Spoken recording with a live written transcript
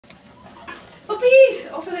Puppies!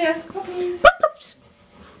 Over there. Puppies. Pups.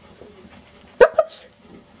 Pups.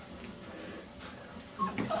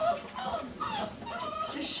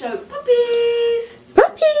 Just shout puppies.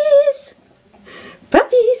 Puppies.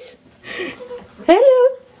 Puppies.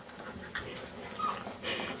 Hello.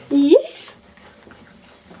 Yes.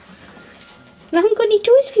 I haven't got any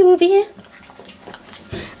toys for you over here.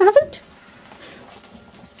 I haven't.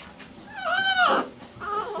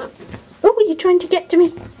 Oh, are you trying to get to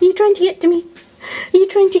me? Are you trying to get to me? Are you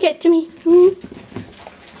trying to get to me?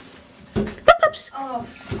 Pups. Oh.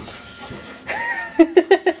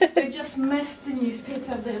 We just missed the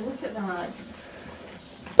newspaper there. Look at that.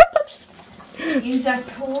 Pups. He's a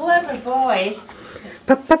clever boy.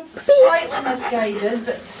 Pups. Slightly misguided,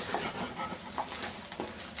 but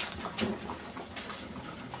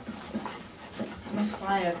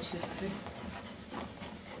misfired, should I say.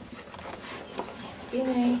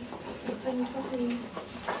 Beanie, open puppies.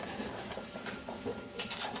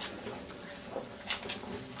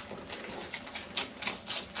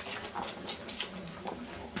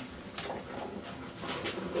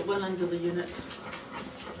 Got one under the unit.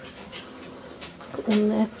 Got one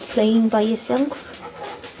there playing by yourself.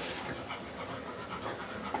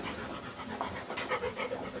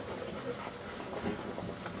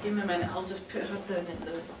 Give me a minute, I'll just put her down in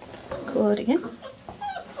the... Go out again.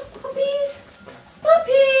 Puppies!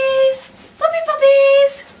 Puppies!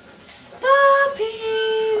 Puppies!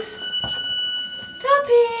 Puppies!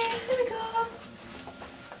 Puppies! There we go.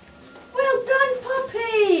 Well done,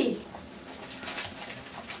 puppy!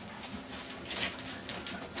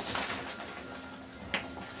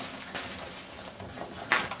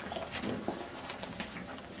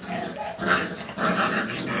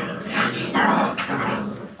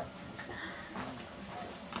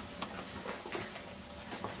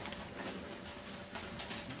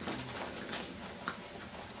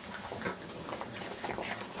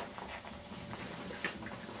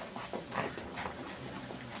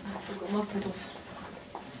 I've got more puddles.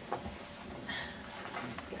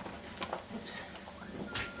 Oops.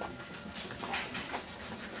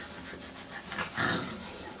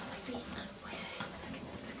 What's this?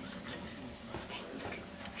 Look.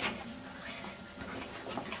 What's this? What's this?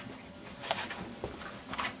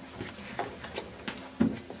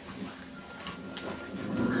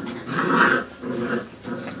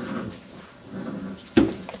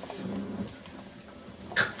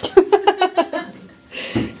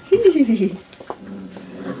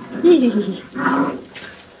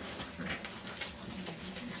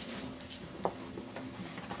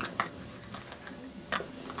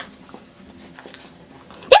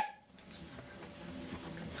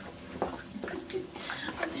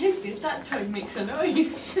 That toy makes a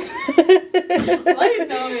noise. Loud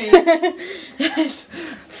noise. Yes.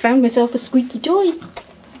 Found myself a squeaky toy.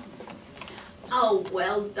 Oh,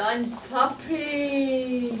 well done,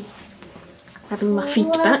 puppy. Having my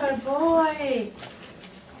feet back. Clever boy.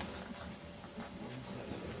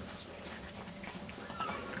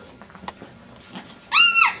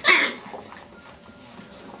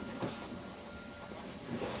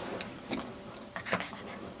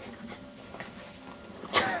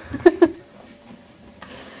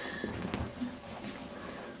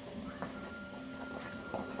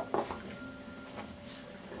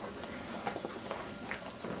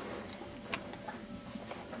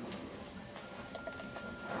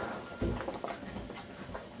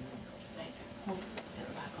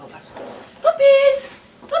 Puppies!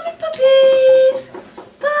 Puppy puppies!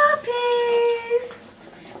 Puppies!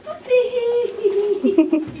 Puppies!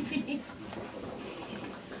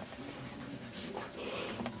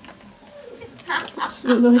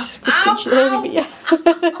 Nice footage there. Yeah.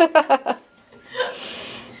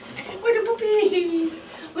 Where are the puppies?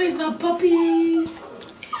 Where's my puppies?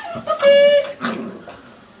 Puppies!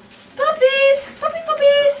 Puppies!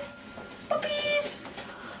 Puppies! Puppies!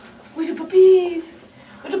 Where's the puppies?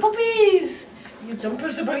 Where are the puppies? Your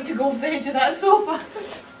jumper's about to go off the edge of that sofa.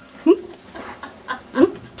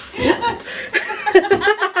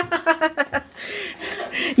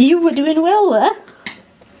 You were doing well there.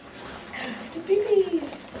 The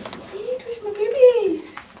babies. Hey, where's my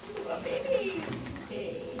babies? My babies.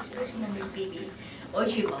 Hey, where's my baby? Oh,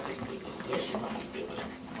 she mommy's baby.